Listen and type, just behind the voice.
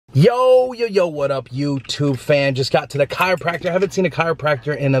Yo, yo, yo, what up, YouTube fan? Just got to the chiropractor. I haven't seen a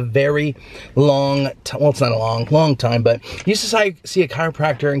chiropractor in a very long time. Well, it's not a long time, but used to see a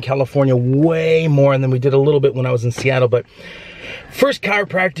chiropractor in California way more than we did a little bit when I was in Seattle. But first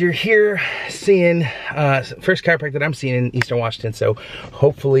chiropractor here, first chiropractor that I'm seeing in Eastern Washington. So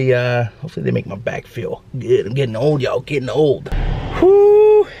hopefully they make my back feel good. I'm getting old, y'all, getting old.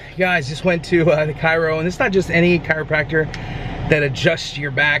 Whoo, guys, just went to the chiro, and it's not just any chiropractor that adjusts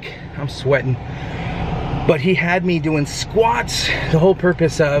your back. I'm sweating. But he had me doing squats. The whole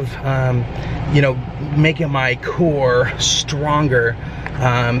purpose of, you know, making my core stronger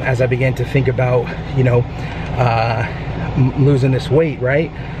as I began to think about, you know, losing this weight, right?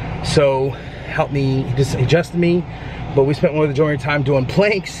 So helped me, he just adjusted me. But we spent more of the majority of time doing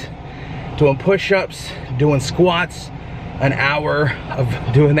planks, doing push-ups, doing squats. An hour of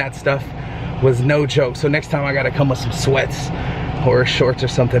doing that stuff was no joke. So next time I gotta come with some sweats or shorts or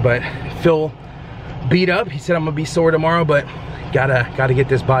something, but feel beat up. He said I'm gonna be sore tomorrow, but gotta get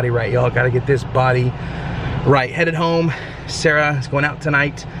this body right, y'all. Gotta get this body right. Headed home. Sarah is going out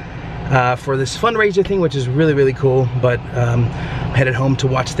tonight for this fundraiser thing, which is really, really cool. But headed home to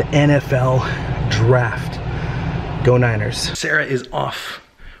watch the NFL draft. Go Niners. Sarah is off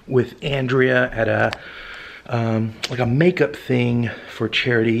with Andrea at a like a makeup thing for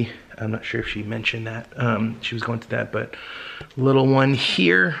charity. I'm not sure if she mentioned that. She was going to that, but little one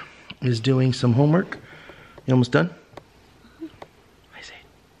here is doing some homework. You almost done? I say,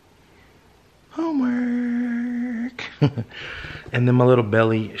 homework. And then my little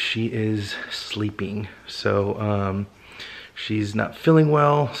belly, she is sleeping. So she's not feeling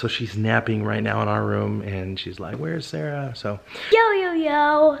well, so she's napping right now in our room, and she's like, where's Sarah? So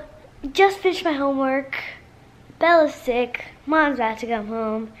yo, just finished my homework. Bella's sick, mom's about to come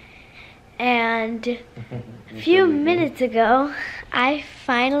home, and a few minutes ago I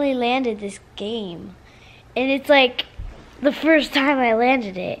finally landed this game, and it's like the first time I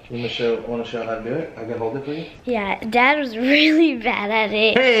landed it. You want to show how to do it? I can hold it for you? Yeah, Dad was really bad at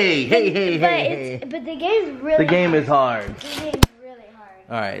it. Hey. But the game's really hard. The game is hard. The game's really hard.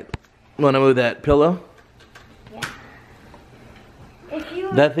 Alright, want to move that pillow? Yeah. If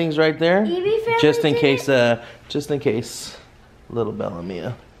you That thing's right there, just in case little Bella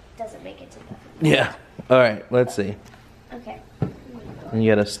Mia doesn't make it to the... Yeah. All right, let's see. Okay. And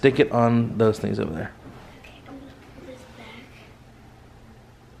you gotta stick it on those things over there. Okay, I'm gonna pull this back.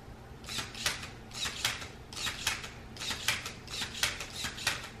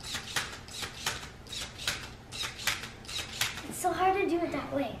 It's so hard to do it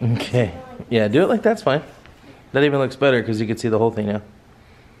that way. Okay. Yeah, do it like that's fine. That even looks better because you can see the whole thing now.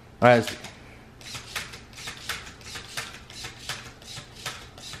 All right.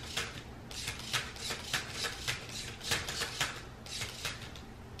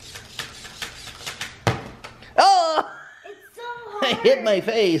 Oh! It's so hard. I hit my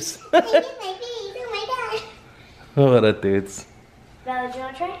face. I hit my face. Oh my god. What a dudes. Bella, do you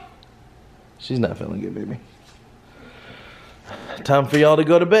want to try? She's not feeling good, baby. Time for y'all to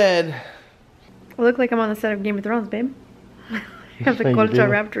go to bed. I look like I'm on the set of Game of Thrones, babe. I have the Colcha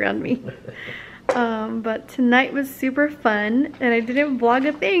wrapped around me. But tonight was super fun, and I didn't vlog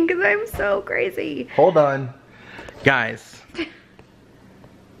a thing because I'm so crazy. Hold on. Guys.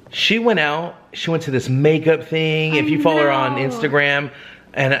 She went to this makeup thing. If you follow her on Instagram,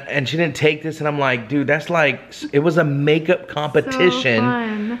 and she didn't take this, and I'm like, dude, that's like, it was a makeup competition. So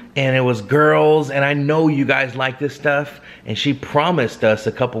fun. And it was girls, and I know you guys like this stuff, and she promised us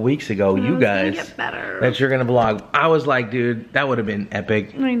a couple weeks ago, you guys, that you're gonna vlog. I was like, dude, that would have been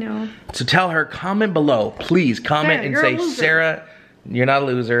epic. I know. So tell her, comment below, please comment and say, Sarah, you're not a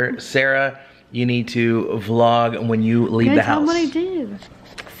loser. Sarah, you need to vlog when you leave the house. Tell them what I did.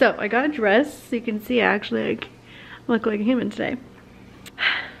 So I got a dress, so you can see actually like look like a human today.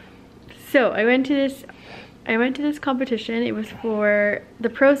 So I went to this competition. It was for, the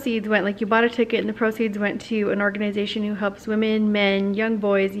proceeds went, like, you bought a ticket and the proceeds went to an organization who helps women, men, young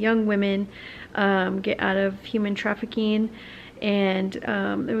boys, young women get out of human trafficking. And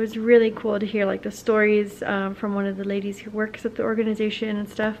it was really cool to hear like the stories from one of the ladies who works at the organization and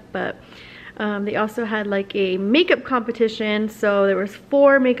stuff. But they also had like a makeup competition, so there was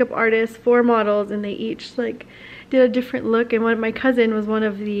 4 makeup artists, 4 models, and they each like did a different look. And my cousin was one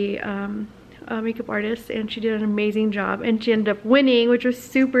of the makeup artists, and she did an amazing job, and she ended up winning, which was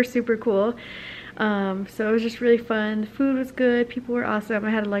super cool. So it was just really fun. The food was good, people were awesome. I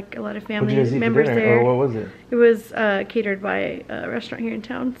had like a lot of family members there. Or what was it? It was catered by a restaurant here in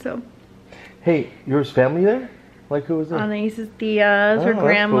town. So hey, yours family there? Like, who was there? Anais's Diaz, her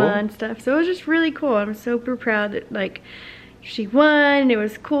grandma cool. and stuff. So it was just really cool. I'm super proud that, like, she won. It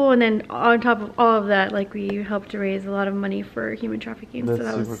was cool, and then on top of all of that, like, we helped to raise a lot of money for human trafficking. So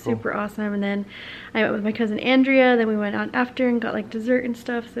that was super awesome. And then I went with my cousin Andrea, then we went out after and got like dessert and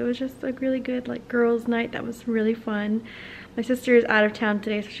stuff. So it was just like really good, like, girls night. That was really fun. My sister is out of town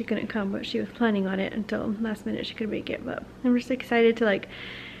today, so she couldn't come, but she was planning on it until last minute she could make it. But I'm just excited to like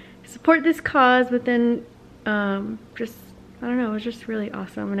support this cause, but then just, I don't know, it was just really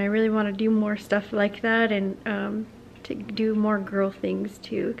awesome. And I really want to do more stuff like that, and to do more girl things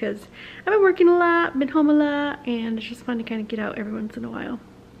too, because I've been working a lot, been home a lot, and it's just fun to kind of get out every once in a while.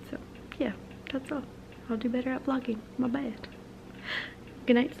 So yeah, that's all. I'll do better at vlogging. My bad.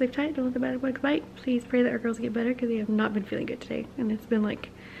 Good night, sleep tight, don't let the bad bugs bite. Please pray that our girls get better, because they have not been feeling good today, and it's been like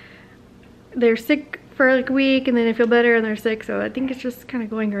they're sick for like a week and then they feel better and they're sick. So I think it's just kind of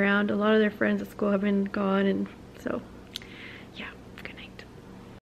going around. A lot of their friends at school have been gone, and so